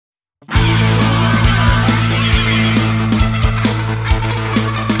We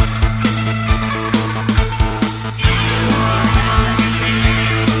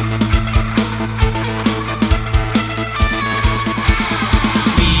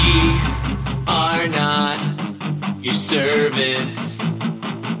are not your servants,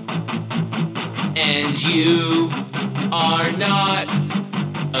 and you are not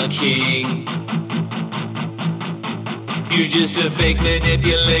a king. You're just a fake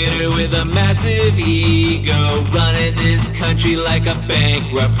manipulator with a massive ego, running this country like a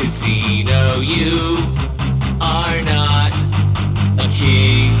bankrupt casino. You are not a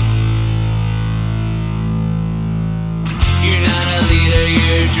king. You're not a leader,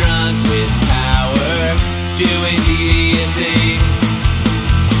 you're drunk with power, doing devious things.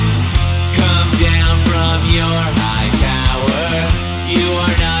 Come down from your high tower. You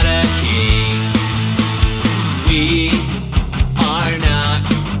are not a king. We are not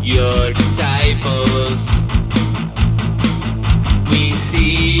your disciples. We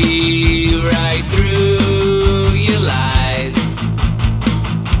see right through your lies.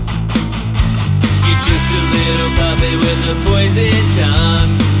 You're just a little puppet with a poison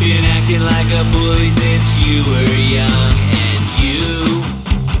tongue, been acting like a bully since you were young. And you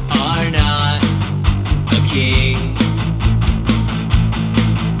are not a king.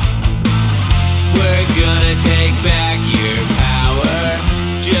 We're gonna take back your power,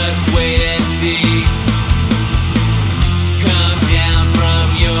 just wait and see. Come down from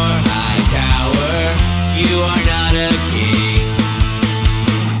your high tower. You are not a king.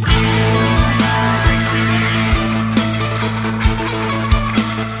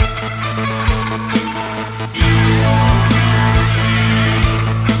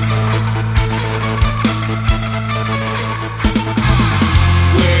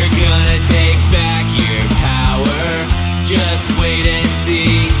 We're gonna take back your power, just wait and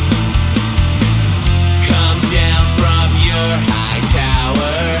see. Come down from your high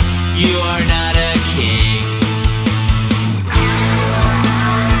tower. You are not